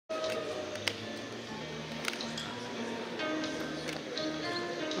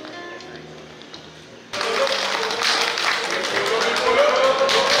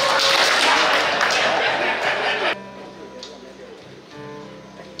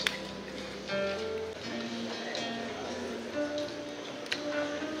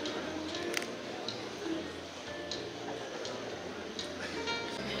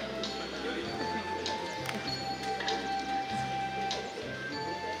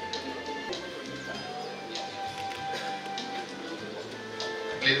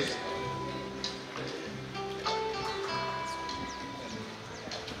please.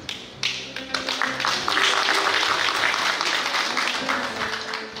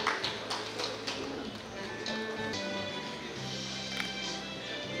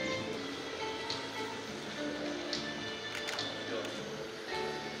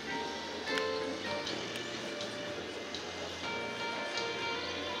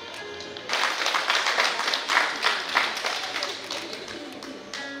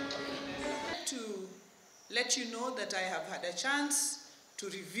 Let you know that I have had a chance to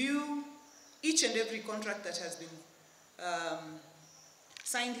review each and every contract that has been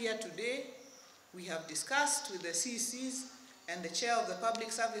signed here today. We have discussed with the CECs and the chair of the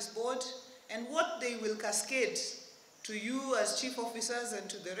Public Service Board, and what they will cascade to you as chief officers and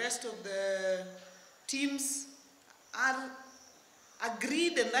to the rest of the teams are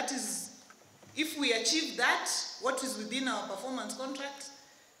agreed, and that is, if we achieve that, what is within our performance contract,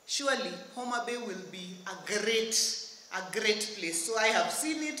 surely Homa Bay will be a great place. So I have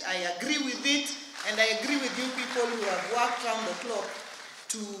seen it, I agree with it, and I agree with you people who have worked round the clock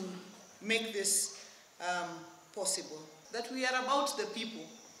to make this possible. That we are about the people.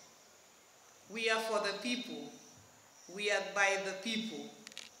 We are for the people. We are by the people.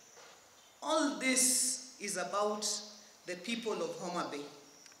 All this is about the people of Homa Bay.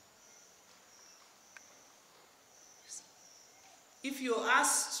 If you're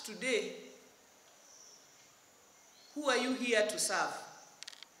asked today, who are you here to serve?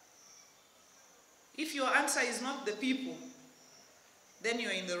 If your answer is not the people, then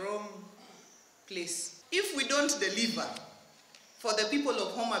you're in the wrong place. If we don't deliver for the people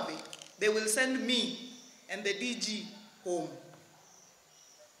of Homa Bay, they will send me and the DG home.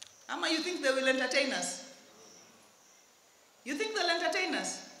 Ama, you think they will entertain us? You think they'll entertain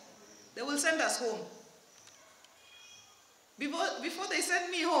us? They will send us home. Before they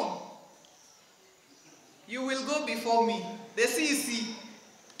send me home, you will go before me, the CEC.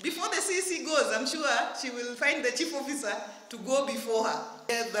 Before the CEC goes, I'm sure she will find the chief officer to go before her.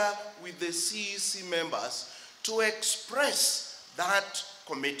 Together with the CEC members to express that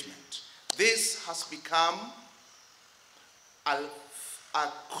commitment. This has become a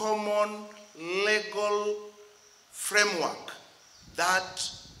common legal framework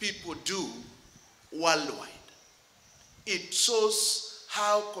that people do worldwide. It shows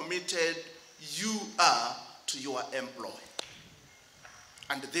how committed you are to your employ.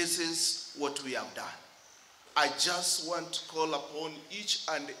 And this is what we have done. I just want to call upon each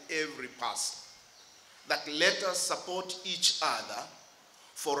and every person that let us support each other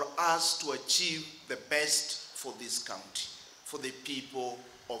for us to achieve the best for this county, for the people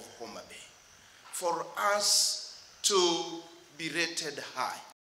of Homa Bay, for us to be rated high.